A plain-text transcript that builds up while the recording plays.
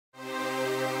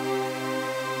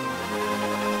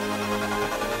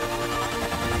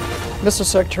Mr.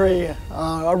 Secretary,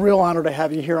 a real honor to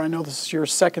have you here. I know this is your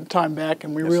second time back,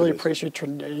 and we Yes, really it is. appreciate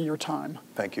your time.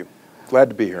 Thank you. Glad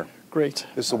to be here. Great.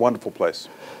 This is a wonderful place.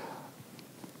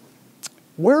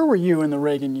 Where were you in the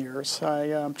Reagan years?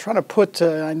 I'm trying to put,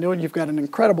 I know you've got an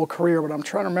incredible career, but I'm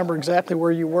trying to remember exactly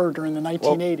where you were during the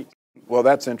 1980s. Well,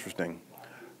 that's interesting.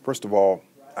 First of all,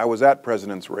 I was at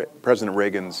President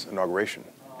Reagan's inauguration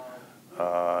in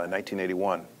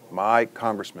 1981. My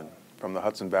congressman from the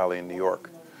Hudson Valley in New York,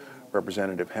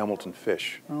 Representative Hamilton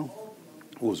Fish, who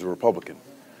was a Republican,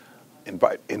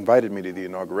 invited me to the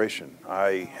inauguration.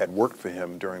 I had worked for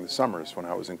him during the summers when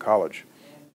I was in college.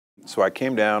 So I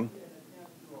came down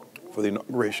for the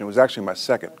inauguration. It was actually my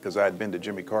second, because I had been to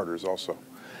Jimmy Carter's also.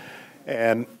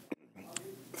 And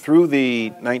through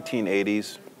the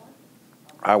 1980s,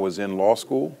 I was in law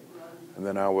school, and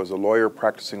then I was a lawyer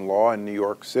practicing law in New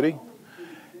York City.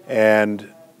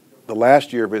 And the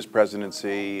last year of his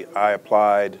presidency, I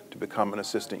applied to become an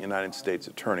assistant United States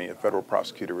attorney, a federal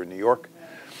prosecutor in New York.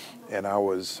 And I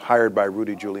was hired by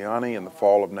Rudy Giuliani in the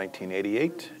fall of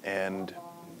 1988 and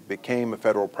became a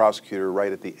federal prosecutor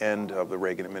right at the end of the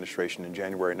Reagan administration in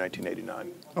January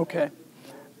 1989. Okay.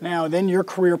 Now, then your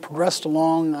career progressed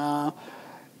along.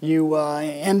 You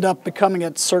end up becoming,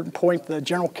 at a certain point, the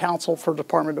general counsel for the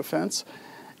Department of Defense.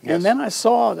 Yes. And then I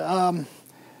saw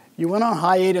you went on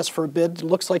hiatus for a bit. It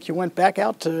looks like you went back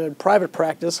out to private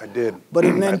practice. I did. But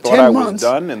in then I thought 10 I months, was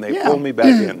done, and they pulled me back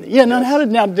in. Yeah. Now,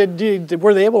 Yes.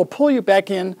 were they able to pull you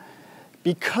back in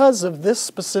because of this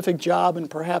specific job, and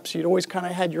perhaps you'd always kind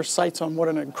of had your sights on what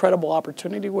an incredible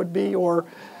opportunity would be, or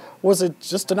was it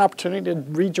just an opportunity to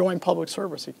rejoin public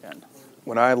service again?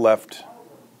 When I left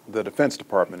the Defense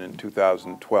Department in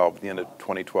 2012, the end of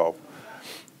 2012,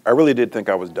 I really did think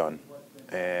I was done.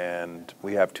 And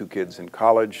we have 2 kids in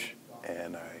college,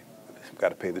 and I've got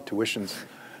to pay the tuitions.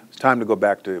 It's time to go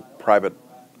back to private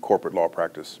corporate law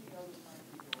practice.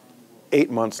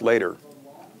 8 months later,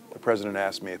 the president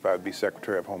asked me if I would be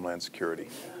Secretary of Homeland Security.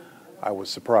 I was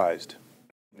surprised.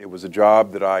 It was a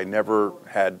job that I never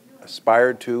had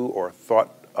aspired to or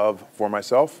thought of for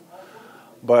myself,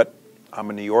 but I'm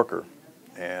a New Yorker,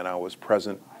 and I was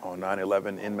present on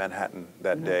 9/11 in Manhattan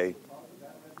that day.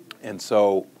 And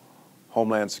so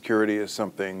Homeland Security is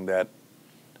something that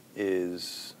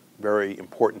is very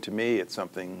important to me. It's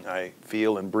something I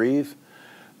feel and breathe.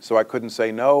 So I couldn't say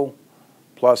no,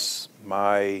 plus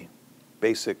my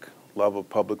basic love of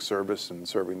public service and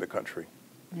serving the country.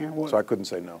 Yeah, well, So I couldn't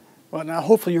say no. well, now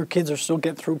hopefully your kids are still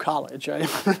getting through college.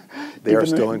 They are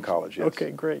still in college, yes.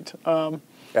 Okay, great.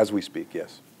 As we speak,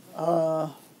 yes.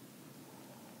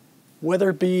 Whether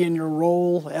it be in your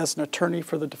role as an attorney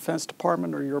for the Defense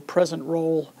Department or your present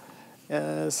role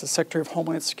as the Secretary of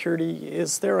Homeland Security,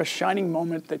 is there a shining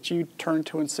moment that you turn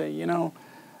to and say, you know,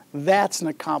 that's an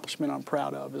accomplishment I'm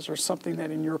proud of? Is there something that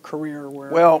in your career where...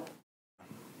 Well,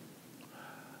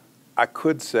 I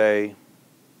could say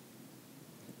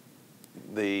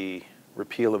the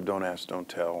repeal of Don't Ask, Don't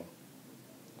Tell.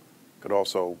 Could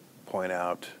also point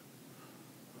out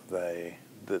the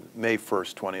May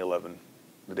 1st, 2011,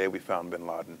 the day we found bin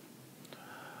Laden.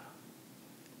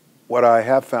 What I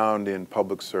have found in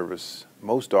public service,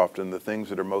 most often the things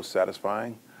that are most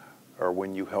satisfying are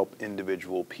when you help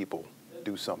individual people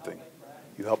do something.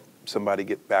 You help somebody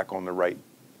get back on the right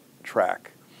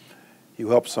track. You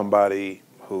help somebody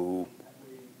who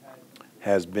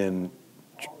has been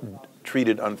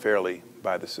treated unfairly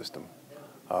by the system.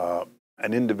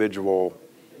 An individual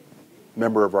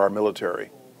member of our military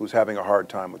who's having a hard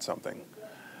time with something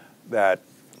that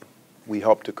we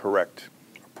help to correct,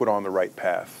 put on the right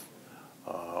path,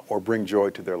 or bring joy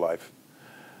to their life.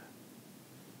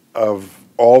 Of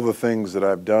all the things that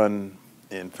I've done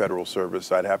in federal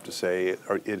service, I'd have to say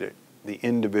the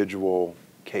individual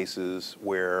cases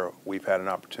where we've had an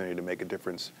opportunity to make a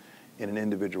difference in an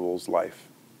individual's life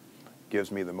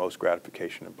gives me the most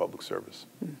gratification in public service.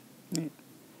 Neat.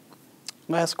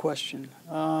 Last question.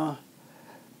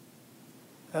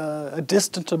 A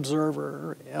distant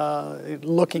observer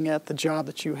looking at the job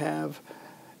that you have,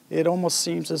 it almost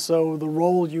seems as though the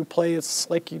role you play is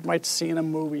like you might see in a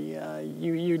movie.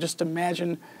 You just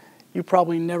imagine you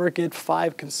probably never get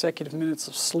 5 consecutive minutes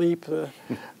of sleep.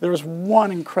 There's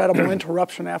one incredible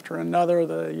interruption after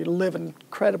another. You live an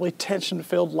incredibly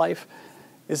tension-filled life.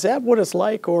 Is that what it's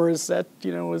like, or is that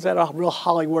a real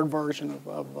Hollywood version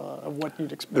of what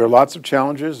you'd expect? There are lots of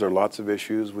challenges. There are lots of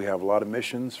issues. We have a lot of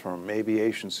missions, from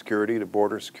aviation security to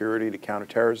border security to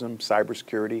counterterrorism,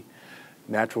 cybersecurity,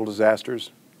 natural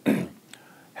disasters.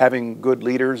 Having good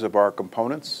leaders of our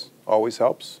components always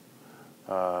helps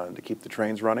to keep the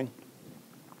trains running.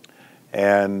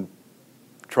 And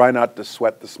try not to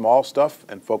sweat the small stuff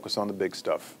and focus on the big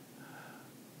stuff.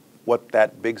 What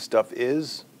that big stuff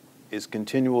is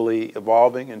continually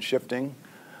evolving and shifting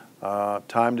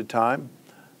time to time.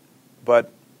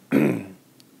 But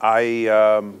I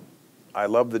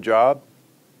love the job.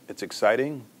 It's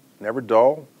exciting, never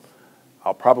dull.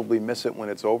 I'll probably miss it when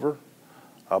it's over.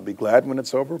 I'll be glad when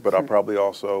it's over, but I'll probably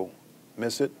also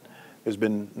miss it. There's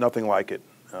been nothing like it.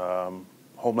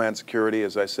 Homeland Security,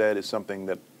 as I said, is something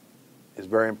that is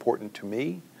very important to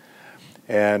me.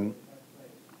 And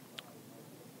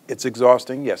it's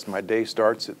exhausting. Yes, my day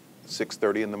starts at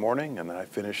 6:30 in the morning, and then I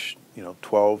finish,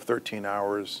 12, 13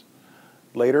 hours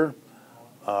later.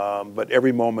 But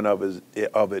every moment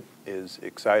of it is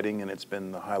exciting, and it's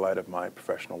been the highlight of my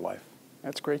professional life.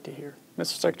 That's great to hear.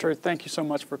 Mr. Secretary, thank you so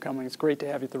much for coming. It's great to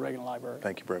have you at the Reagan Library.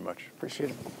 Thank you very much.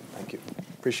 Appreciate it. Thank you.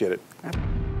 Appreciate it.